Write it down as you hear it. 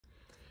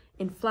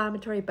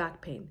Inflammatory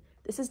back pain.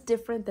 This is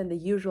different than the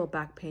usual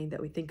back pain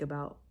that we think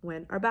about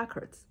when our back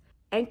hurts.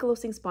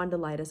 Ankylosing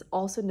spondylitis,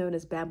 also known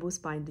as bamboo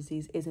spine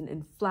disease, is an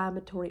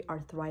inflammatory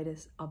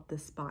arthritis of the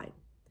spine.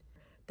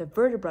 The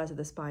vertebrae of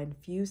the spine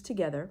fuse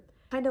together,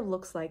 kind of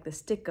looks like the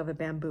stick of a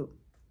bamboo.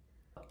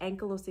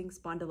 Ankylosing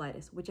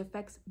spondylitis, which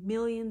affects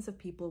millions of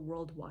people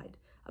worldwide,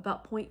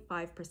 about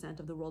 0.5%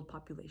 of the world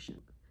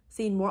population.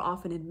 Seen more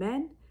often in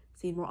men,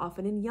 seen more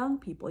often in young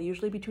people,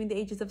 usually between the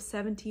ages of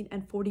 17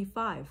 and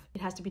 45.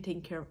 It has to be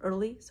taken care of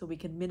early so we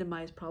can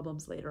minimize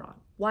problems later on.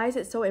 Why is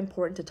it so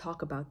important to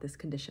talk about this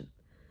condition?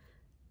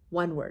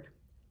 One word: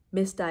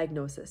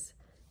 misdiagnosis.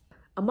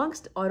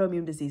 Amongst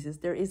autoimmune diseases,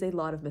 there is a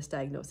lot of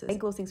misdiagnosis.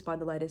 Ankylosing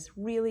spondylitis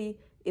really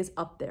is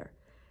up there.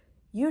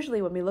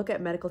 Usually when we look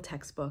at medical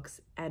textbooks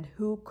and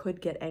who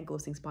could get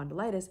ankylosing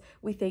spondylitis,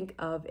 we think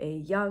of a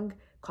young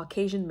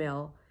Caucasian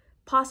male,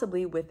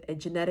 possibly with a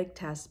genetic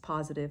test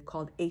positive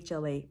called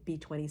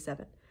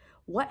HLA-B27.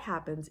 What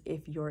happens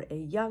if you're a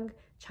young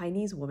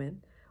Chinese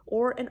woman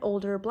or an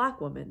older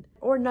Black woman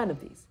or none of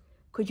these?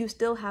 Could you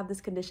still have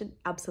this condition?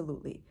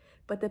 Absolutely.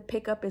 But the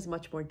pickup is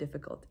much more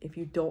difficult if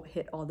you don't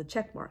hit all the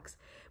check marks,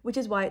 which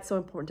is why it's so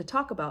important to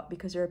talk about,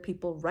 because there are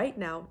people right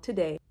now,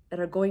 today, that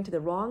are going to the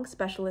wrong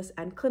specialists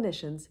and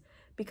clinicians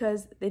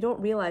because they don't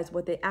realize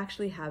what they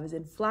actually have is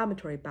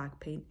inflammatory back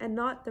pain and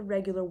not the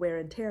regular wear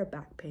and tear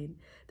back pain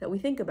that we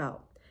think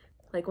about.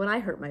 Like when I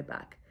hurt my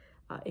back,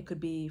 it could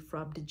be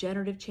from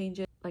degenerative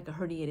changes like a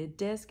herniated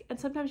disc, and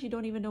sometimes you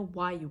don't even know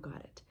why you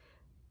got it.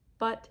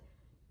 But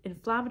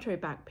inflammatory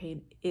back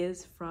pain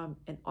is from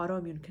an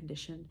autoimmune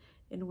condition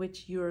in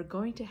which you're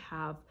going to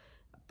have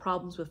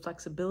problems with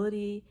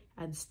flexibility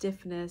and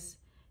stiffness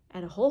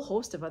and a whole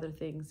host of other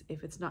things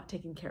if it's not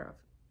taken care of.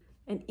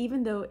 And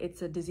even though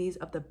it's a disease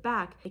of the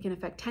back, it can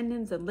affect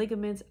tendons and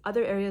ligaments,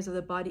 other areas of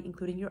the body,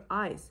 including your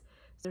eyes.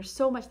 There's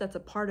so much that's a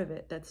part of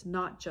it that's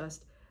not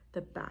just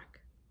the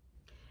back.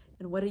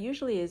 And what it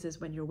usually is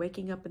when you're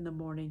waking up in the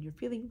morning, you're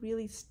feeling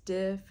really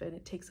stiff and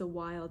it takes a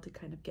while to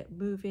kind of get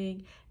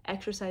moving.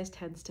 Exercise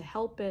tends to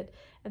help it.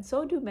 And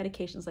so do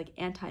medications like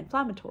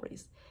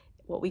anti-inflammatories,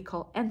 what we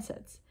call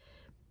NSAIDs.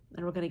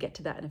 And we're going to get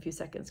to that in a few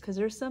seconds because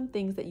there's some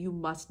things that you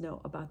must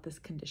know about this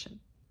condition.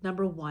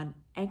 Number one,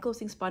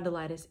 ankylosing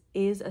spondylitis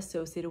is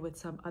associated with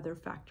some other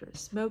factors.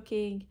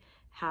 Smoking,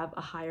 have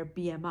a higher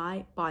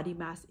BMI, body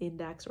mass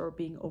index, or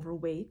being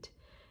overweight,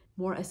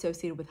 more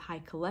associated with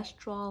high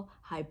cholesterol,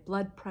 high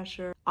blood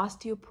pressure,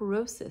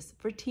 osteoporosis,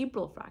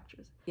 vertebral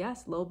fractures.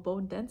 Yes, low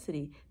bone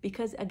density,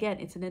 because again,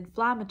 it's an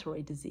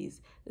inflammatory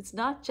disease. It's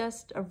not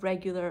just a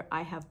regular,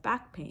 I have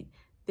back pain.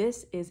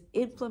 This is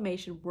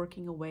inflammation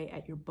working away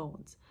at your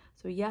bones.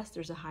 So yes,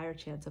 there's a higher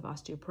chance of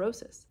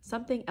osteoporosis.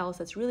 Something else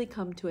that's really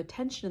come to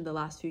attention in the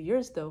last few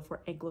years, though,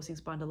 for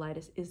ankylosing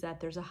spondylitis is that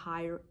there's a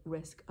higher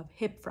risk of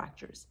hip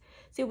fractures.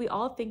 See, we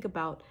all think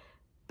about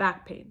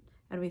back pain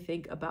and we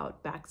think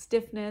about back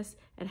stiffness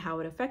and how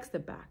it affects the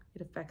back.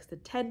 It affects the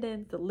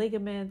tendons, the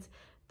ligaments,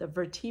 the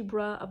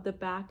vertebra of the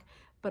back,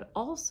 but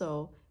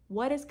also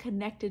what is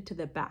connected to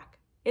the back.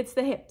 It's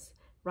the hips,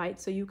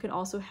 right? So you can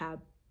also have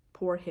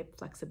poor hip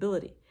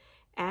flexibility.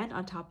 And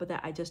on top of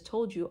that, I just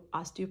told you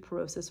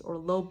osteoporosis or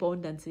low bone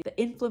density. The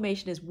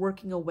inflammation is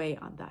working away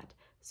on that.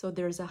 So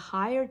there's a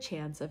higher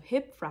chance of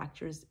hip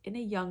fractures in a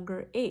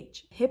younger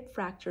age. Hip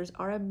fractures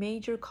are a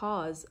major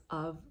cause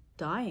of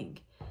dying.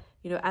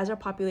 You know, as our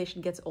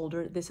population gets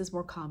older, this is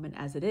more common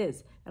as it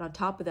is. And on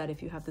top of that,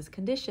 if you have this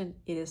condition,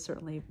 it is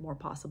certainly more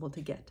possible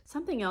to get.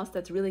 Something else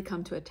that's really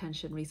come to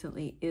attention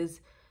recently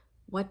is,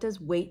 what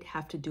does weight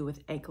have to do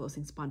with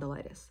ankylosing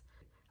spondylitis?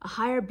 A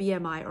higher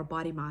BMI or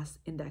body mass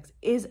index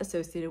is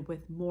associated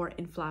with more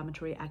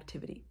inflammatory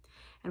activity.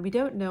 And we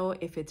don't know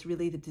if it's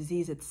really the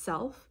disease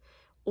itself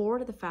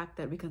or the fact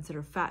that we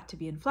consider fat to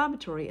be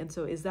inflammatory. And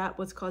so is that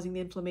what's causing the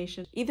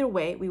inflammation? Either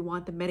way, we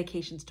want the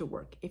medications to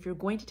work. If you're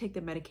going to take the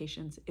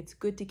medications, it's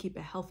good to keep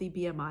a healthy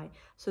BMI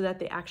so that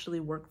they actually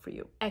work for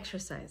you.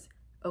 Exercise.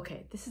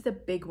 Okay, this is a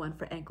big one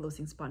for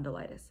ankylosing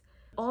spondylitis.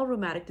 All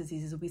rheumatic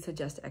diseases, we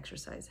suggest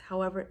exercise.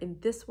 However, in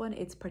this one,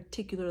 it's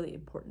particularly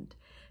important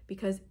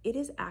because it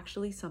is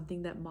actually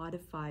something that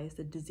modifies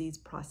the disease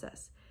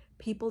process.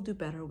 People do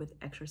better with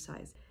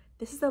exercise.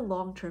 This is a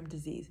long-term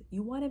disease.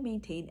 You want to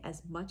maintain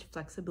as much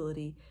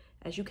flexibility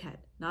as you can,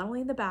 not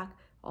only in the back,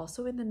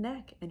 also in the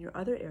neck and your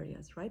other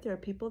areas, right? There are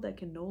people that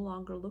can no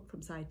longer look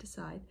from side to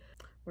side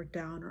or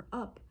down or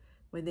up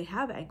when they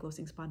have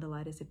ankylosing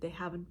spondylitis if they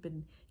haven't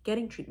been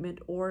getting treatment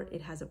or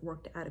it hasn't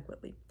worked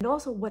adequately. And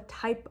also, what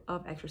type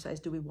of exercise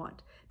do we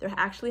want? There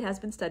actually has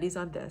been studies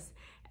on this,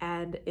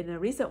 and in a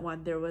recent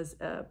one, there was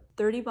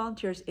 30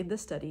 volunteers in the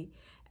study,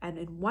 and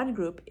in one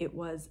group, it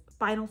was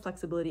spinal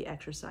flexibility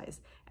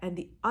exercise, and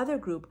the other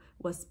group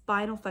was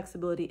spinal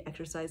flexibility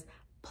exercise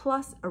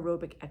plus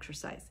aerobic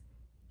exercise.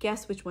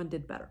 Guess which one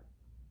did better?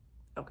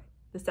 Okay,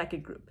 the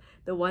second group,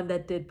 the one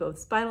that did both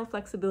spinal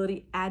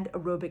flexibility and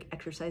aerobic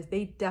exercise.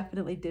 They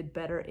definitely did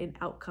better in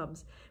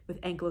outcomes with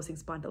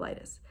ankylosing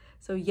spondylitis.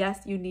 So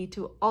yes, you need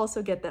to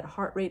also get that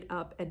heart rate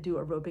up and do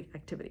aerobic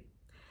activity.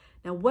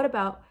 Now, what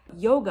about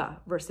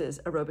yoga versus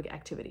aerobic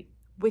activity?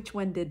 Which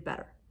one did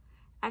better?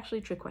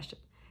 Actually, trick question.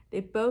 They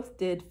both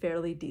did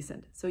fairly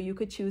decent. So you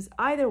could choose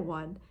either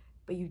one,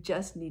 but you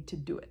just need to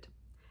do it.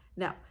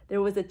 Now,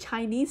 there was a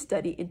Chinese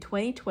study in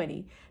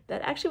 2020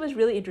 that actually was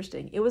really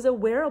interesting. It was a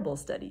wearable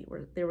study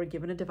where they were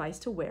given a device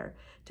to wear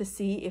to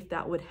see if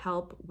that would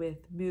help with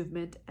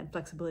movement and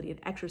flexibility and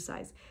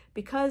exercise.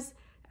 Because,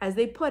 as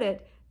they put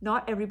it,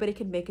 not everybody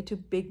can make it to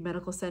big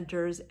medical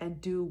centers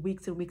and do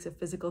weeks and weeks of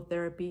physical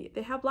therapy.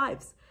 They have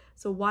lives.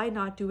 So why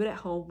not do it at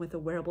home with a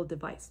wearable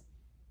device?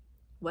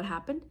 What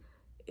happened?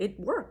 It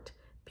worked.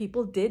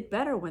 People did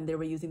better when they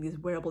were using these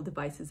wearable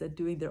devices and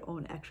doing their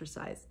own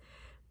exercise.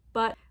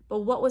 But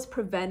what was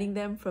preventing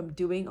them from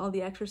doing all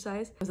the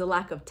exercise? It was a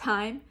lack of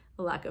time,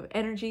 a lack of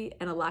energy,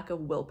 and a lack of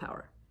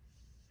willpower.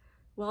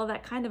 Well,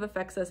 that kind of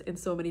affects us in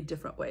so many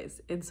different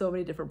ways, in so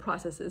many different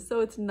processes.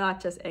 So it's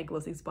not just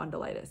ankylosing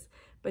spondylitis.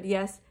 But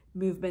yes,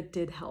 movement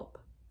did help.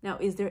 Now,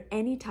 is there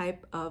any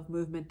type of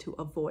movement to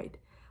avoid?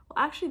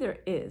 Well, actually there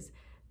is.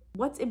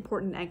 What's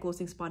important in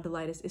ankylosing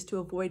spondylitis is to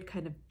avoid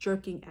kind of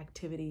jerking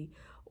activity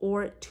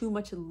or too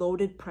much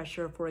loaded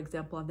pressure, for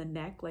example, on the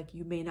neck. Like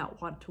you may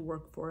not want to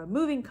work for a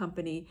moving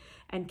company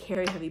and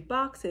carry heavy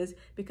boxes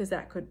because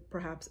that could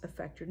perhaps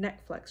affect your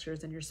neck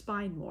flexors and your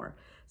spine more.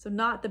 So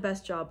not the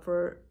best job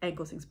for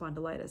ankylosing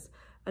spondylitis.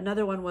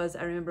 Another one was,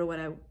 I remember when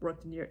I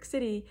worked in New York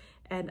City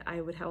and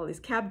I would have all these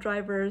cab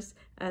drivers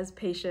as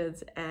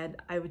patients, and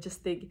I would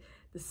just think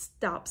the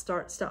stop,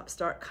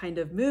 start kind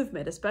of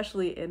movement,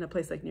 especially in a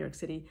place like New York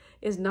City,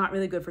 is not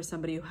really good for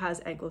somebody who has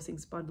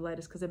ankylosing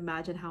spondylitis, because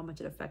imagine how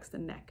much it affects the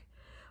neck.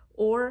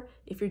 Or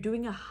if you're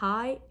doing a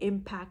high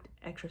impact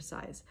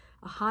exercise,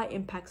 a high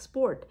impact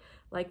sport,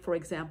 like for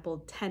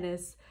example,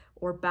 tennis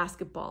or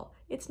basketball,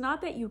 it's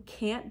not that you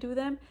can't do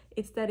them,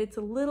 it's that it's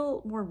a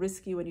little more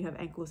risky when you have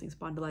ankylosing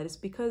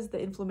spondylitis because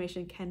the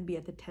inflammation can be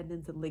at the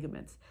tendons and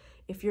ligaments.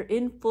 If you're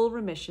in full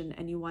remission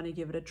and you want to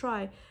give it a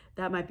try,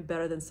 that might be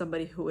better than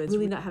somebody who is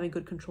really not having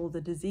good control of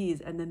the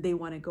disease and then they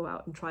want to go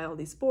out and try all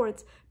these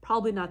sports.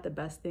 Probably not the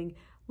best thing.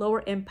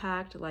 Lower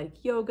impact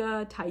like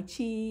yoga, tai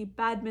chi,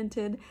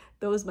 badminton,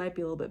 those might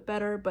be a little bit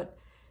better. But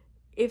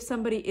if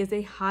somebody is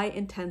a high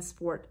intense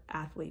sport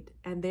athlete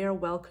and they are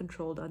well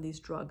controlled on these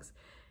drugs,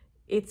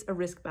 it's a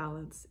risk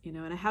balance,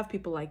 and I have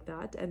people like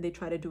that, and they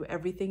try to do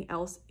everything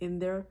else in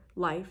their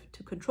life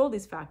to control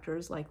these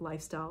factors like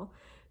lifestyle,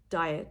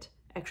 diet,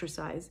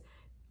 exercise,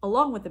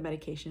 along with the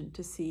medication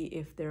to see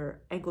if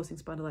their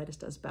ankylosing spondylitis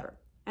does better.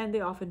 And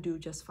they often do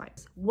just fine.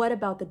 What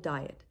about the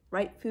diet?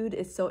 Right? Food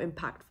is so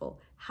impactful.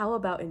 How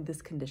about in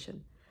this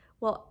condition?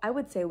 Well, I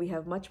would say we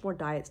have much more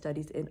diet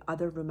studies in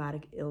other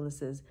rheumatic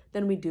illnesses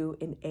than we do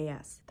in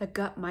AS. The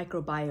gut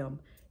microbiome.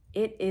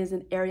 It is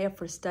an area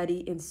for study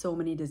in so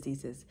many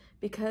diseases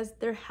because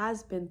there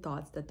has been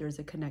thoughts that there's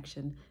a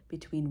connection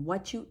between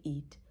what you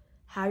eat,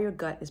 how your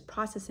gut is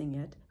processing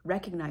it,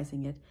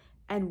 recognizing it,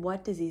 and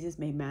what diseases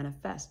may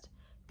manifest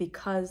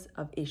because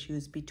of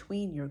issues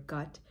between your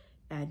gut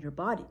and your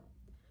body.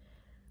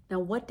 Now,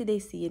 what did they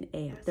see in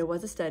AS? There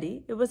was a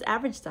study, it was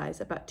average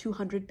size, about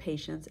 200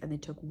 patients, and they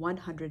took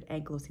 100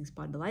 ankylosing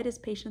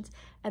spondylitis patients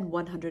and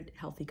 100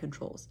 healthy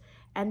controls.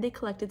 And they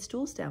collected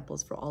stool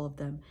samples for all of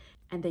them,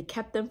 and they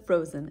kept them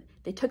frozen.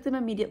 They took them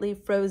immediately,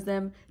 froze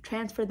them,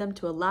 transferred them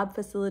to a lab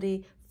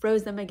facility,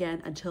 froze them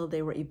again until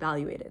they were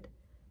evaluated.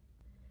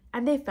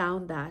 And they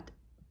found that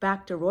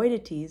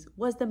Bacteroidetes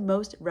was the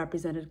most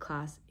represented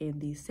class in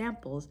these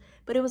samples,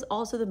 but it was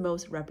also the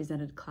most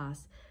represented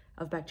class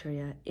of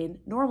bacteria in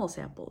normal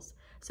samples.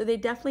 So they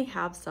definitely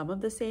have some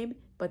of the same,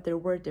 but there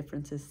were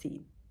differences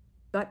seen.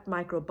 Gut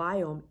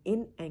microbiome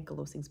in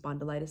ankylosing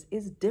spondylitis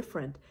is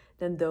different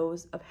than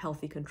those of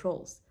healthy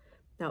controls.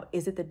 Now,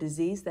 is it the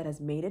disease that has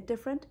made it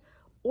different,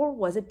 or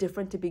was it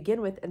different to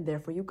begin with and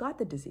therefore you got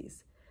the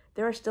disease?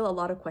 There are still a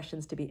lot of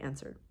questions to be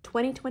answered.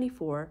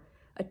 2024,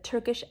 a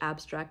Turkish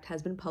abstract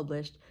has been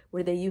published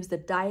where they used the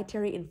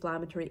Dietary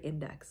Inflammatory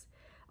Index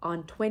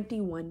on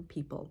 21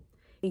 people,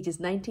 ages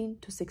 19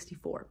 to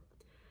 64.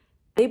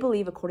 They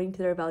believe, according to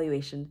their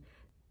evaluation,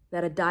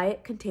 that a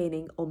diet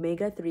containing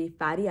omega-3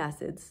 fatty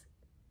acids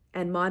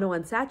and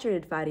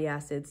monounsaturated fatty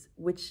acids,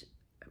 which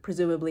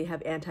presumably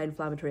have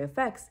anti-inflammatory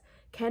effects,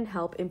 can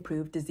help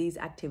improve disease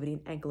activity in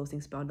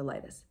ankylosing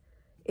spondylitis.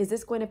 Is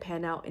this going to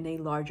pan out in a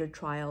larger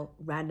trial,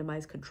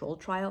 randomized controlled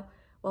trial?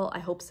 Well, I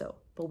hope so,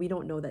 but we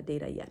don't know that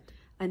data yet.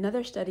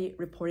 Another study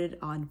reported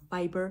on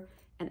fiber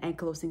and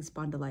ankylosing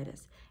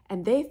spondylitis,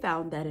 and they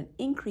found that an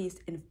increase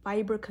in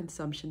fiber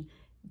consumption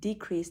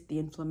decreased the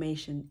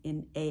inflammation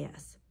in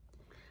AS.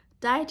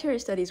 Dietary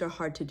studies are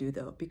hard to do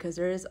though, because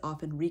there is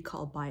often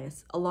recall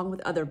bias along with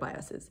other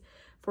biases.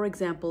 For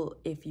example,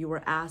 if you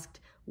were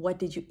asked, what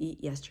did you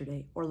eat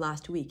yesterday or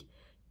last week?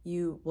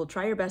 You will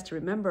try your best to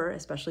remember,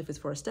 especially if it's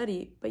for a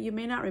study, but you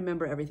may not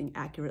remember everything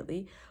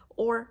accurately,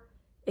 or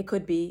it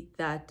could be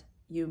that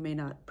you may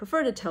not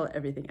prefer to tell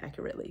everything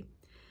accurately.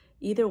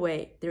 Either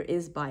way, there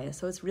is bias,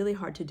 so it's really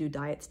hard to do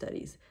diet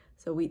studies.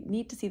 So we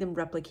need to see them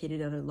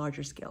replicated on a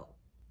larger scale.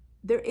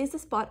 There is a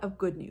spot of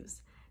good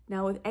news.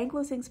 Now with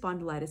ankylosing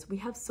spondylitis, we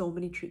have so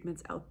many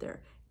treatments out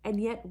there, And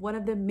yet one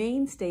of the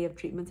mainstay of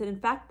treatments, and in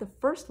fact, the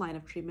first line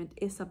of treatment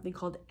is something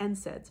called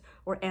NSAIDs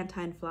or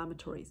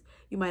anti-inflammatories.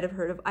 You might have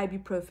heard of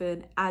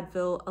ibuprofen,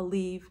 Advil,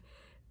 Aleve,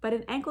 but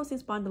in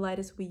ankylosing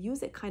spondylitis, we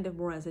use it kind of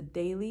more as a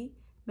daily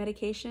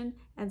medication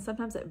and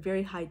sometimes at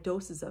very high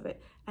doses of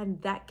it.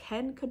 And that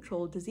can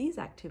control disease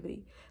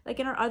activity. Like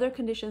in our other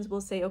conditions,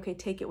 we'll say, okay,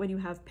 take it when you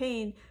have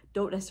pain,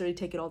 don't necessarily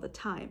take it all the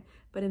time.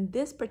 But in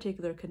this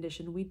particular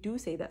condition, we do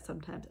say that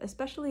sometimes,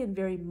 especially in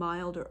very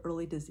mild or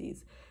early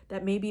disease,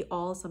 that may be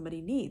all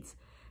somebody needs.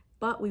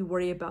 But we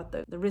worry about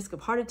the risk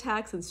of heart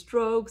attacks and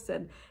strokes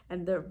and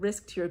the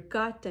risk to your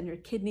gut and your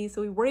kidneys.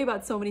 So we worry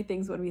about so many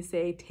things when we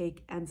say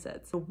take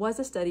NSAIDs. There was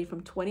a study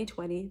from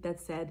 2020 that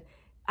said,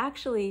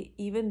 actually,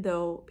 even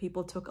though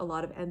people took a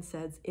lot of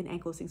NSAIDs in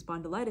ankylosing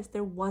spondylitis,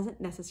 there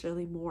wasn't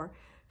necessarily more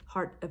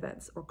heart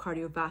events or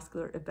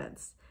cardiovascular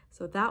events.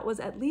 So that was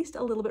at least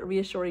a little bit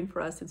reassuring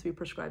for us since we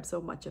prescribed so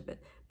much of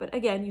it. But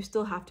again, you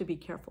still have to be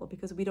careful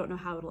because we don't know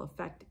how it'll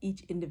affect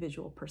each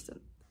individual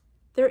person.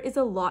 There is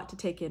a lot to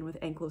take in with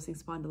ankylosing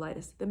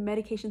spondylitis. The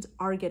medications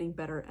are getting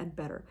better and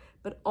better,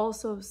 but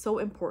also so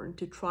important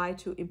to try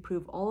to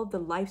improve all of the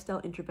lifestyle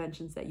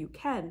interventions that you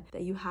can,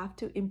 that you have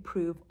to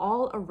improve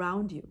all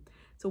around you.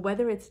 So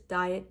whether it's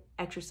diet,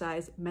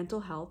 exercise, mental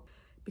health,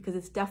 because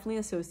it's definitely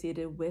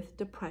associated with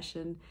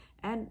depression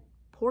and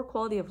poor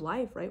quality of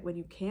life, right? When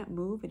you can't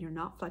move and you're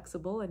not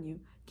flexible and you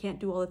can't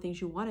do all the things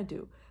you want to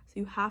do. So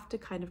you have to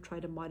kind of try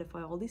to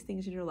modify all these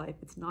things in your life.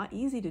 It's not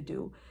easy to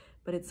do,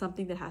 but it's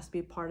something that has to be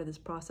a part of this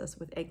process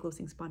with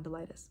ankylosing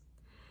spondylitis.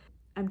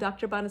 I'm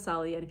Dr.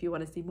 Banasali, and if you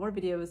want to see more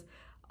videos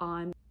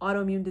on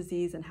autoimmune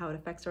disease and how it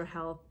affects our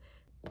health,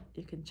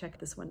 you can check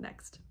this one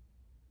next.